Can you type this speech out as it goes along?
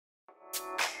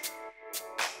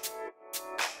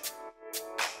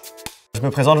Je me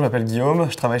présente, je m'appelle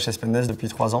Guillaume, je travaille chez Spendesk depuis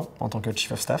 3 ans en tant que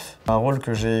Chief of Staff. Un rôle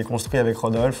que j'ai construit avec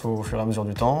Rodolphe au fur et à mesure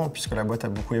du temps, puisque la boîte a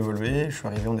beaucoup évolué. Je suis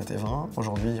arrivé, on était 20,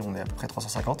 aujourd'hui on est à peu près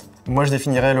 350. Moi je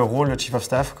définirais le rôle de Chief of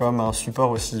Staff comme un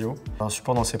support au CEO, un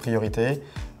support dans ses priorités,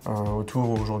 autour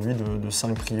aujourd'hui de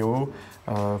 5 prios,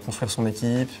 construire son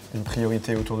équipe, une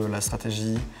priorité autour de la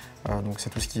stratégie, donc c'est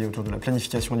tout ce qui est autour de la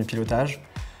planification du pilotage.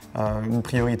 Une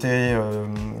priorité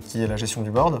qui est la gestion du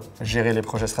board, gérer les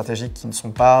projets stratégiques qui ne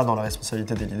sont pas dans la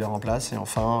responsabilité des leaders en place et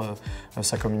enfin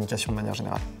sa communication de manière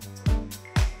générale.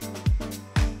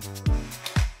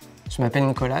 Je m'appelle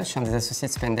Nicolas, je suis un des associés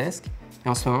de Spendesk et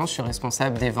en ce moment je suis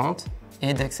responsable des ventes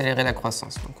et d'accélérer la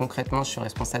croissance. Donc, concrètement, je suis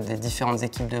responsable des différentes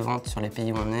équipes de vente sur les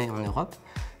pays où on est en Europe.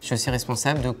 Je suis aussi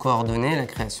responsable de coordonner la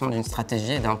création d'une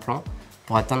stratégie et d'un plan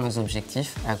pour atteindre nos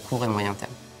objectifs à court et moyen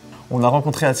terme. On a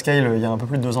rencontré Atscale il y a un peu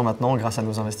plus de 2 ans maintenant grâce à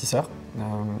nos investisseurs.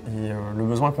 Le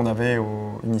besoin qu'on avait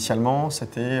initialement,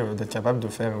 c'était d'être capable de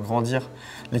faire grandir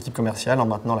l'équipe commerciale en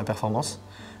maintenant la performance.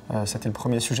 C'était le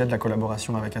premier sujet de la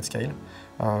collaboration avec Atscale.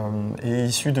 Et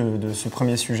issu de ce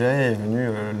premier sujet est venu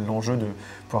l'enjeu de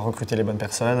pouvoir recruter les bonnes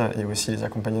personnes et aussi les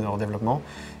accompagner dans leur développement.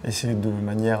 Et c'est de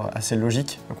manière assez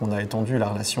logique qu'on a étendu la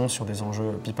relation sur des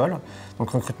enjeux people.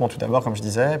 Donc recrutement tout d'abord, comme je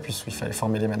disais, puisqu'il fallait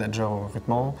former les managers au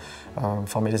recrutement,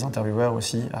 former les intervieweurs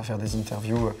aussi à faire des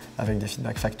interviews avec des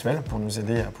feedbacks factuels pour nous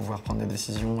aider à pouvoir prendre des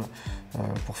décisions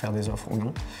pour faire des offres ou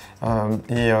non.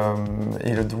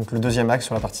 Donc le deuxième axe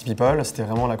sur la partie people, c'était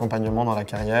vraiment l'accompagnement dans la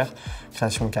carrière,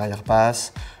 création de carrière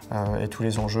pass et tous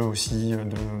les enjeux aussi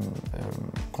de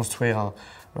construire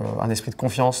un esprit de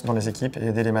confiance dans les équipes et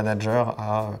aider les managers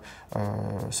à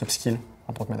s'upskill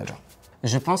en tant que manager.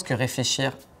 Je pense que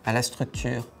réfléchir à la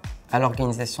structure, à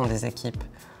l'organisation des équipes,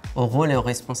 au rôle et aux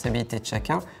responsabilités de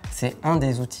chacun, c'est un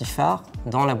des outils phares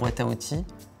dans la boîte à outils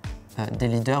des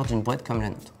leaders d'une boîte comme la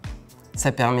nôtre.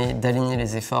 Ça permet d'aligner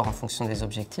les efforts en fonction des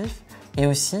objectifs et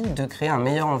aussi de créer un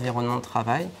meilleur environnement de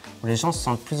travail où les gens se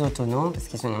sentent plus autonomes parce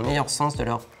qu'ils ont un meilleur sens de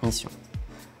leur mission.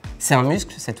 C'est un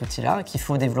muscle, cet outil-là, qu'il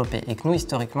faut développer et que nous,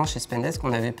 historiquement, chez Spendesk,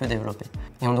 on avait peu développé.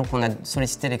 Et donc, on a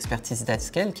sollicité l'expertise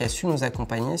d'Atscale qui a su nous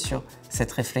accompagner sur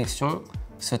cette réflexion,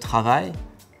 ce travail,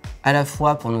 à la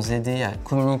fois pour nous aider à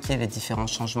communiquer les différents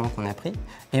changements qu'on a pris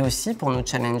et aussi pour nous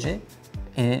challenger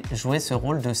et jouer ce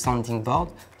rôle de sounding board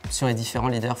sur les différents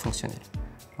leaders fonctionnels.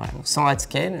 Voilà. Donc, sans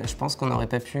Atscale, je pense qu'on n'aurait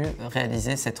pas pu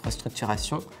réaliser cette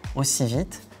restructuration aussi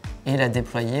vite et la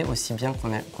déployer aussi bien qu'on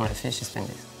l'a fait chez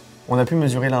Spendesk. On a pu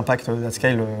mesurer l'impact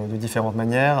d'Atscale de différentes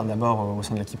manières. D'abord au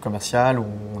sein de l'équipe commerciale où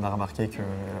on a remarqué que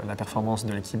la performance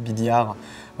de l'équipe BDR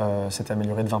s'est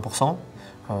améliorée de 20%.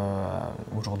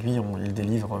 Aujourd'hui, il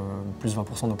délivre plus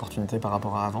 20% d'opportunités par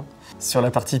rapport à avant. Sur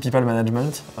la partie people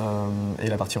management et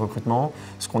la partie recrutement,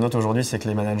 ce qu'on note aujourd'hui, c'est que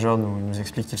les managers nous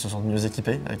expliquent qu'ils se sentent mieux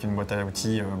équipés avec une boîte à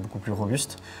outils beaucoup plus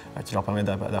robuste qui leur permet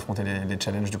d'affronter les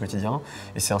challenges du quotidien.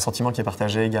 Et c'est un sentiment qui est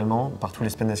partagé également par tous les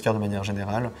Spendeskers de manière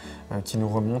générale qui nous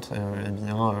remontent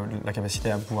la capacité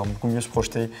à pouvoir beaucoup mieux se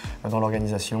projeter dans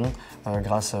l'organisation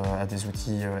grâce à des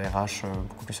outils RH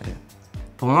beaucoup plus solides.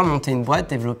 Pour moi, monter une boîte,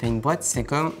 développer une boîte, c'est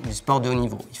comme du sport de haut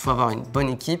niveau. Il faut avoir une bonne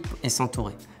équipe et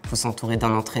s'entourer. Il faut s'entourer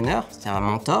d'un entraîneur, c'est-à-dire un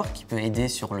mentor qui peut aider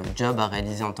sur le job à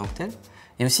réaliser en tant que tel,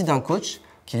 et aussi d'un coach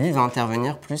qui, lui, va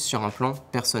intervenir plus sur un plan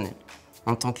personnel.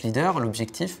 En tant que leader,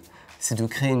 l'objectif, c'est de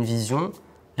créer une vision,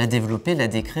 la développer, la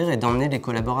décrire et d'emmener les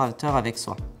collaborateurs avec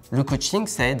soi. Le coaching,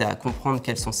 ça aide à comprendre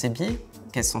quels sont ses biais,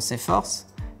 quelles sont ses forces,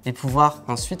 et pouvoir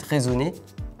ensuite raisonner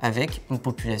avec une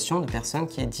population de personnes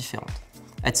qui est différente.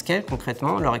 Atscale,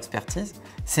 concrètement, leur expertise,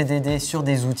 c'est d'aider sur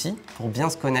des outils pour bien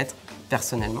se connaître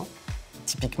personnellement.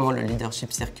 Typiquement, le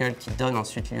Leadership Circle qui donne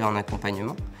ensuite lieu à un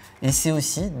accompagnement. Et c'est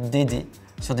aussi d'aider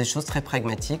sur des choses très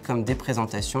pragmatiques comme des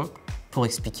présentations pour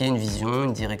expliquer une vision,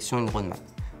 une direction, une roadmap.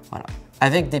 Voilà.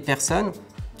 Avec des personnes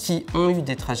qui ont eu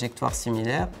des trajectoires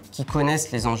similaires, qui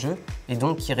connaissent les enjeux et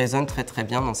donc qui résonnent très très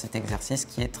bien dans cet exercice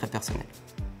qui est très personnel.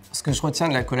 Ce que je retiens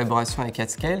de la collaboration avec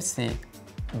Atscale, c'est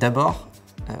d'abord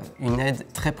une aide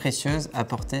très précieuse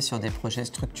apportée sur des projets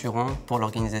structurants pour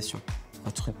l'organisation.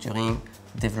 Restructuring,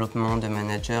 développement de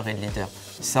managers et de leaders.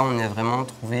 Ça, on a vraiment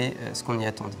trouvé ce qu'on y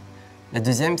attendait. La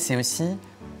deuxième, c'est aussi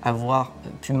avoir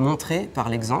pu montrer par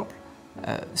l'exemple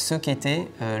ce qu'était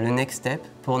le next step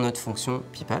pour notre fonction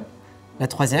people. La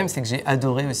troisième, c'est que j'ai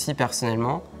adoré aussi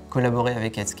personnellement collaborer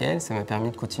avec Atscale. Ça m'a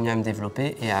permis de continuer à me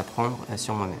développer et à apprendre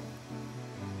sur moi-même.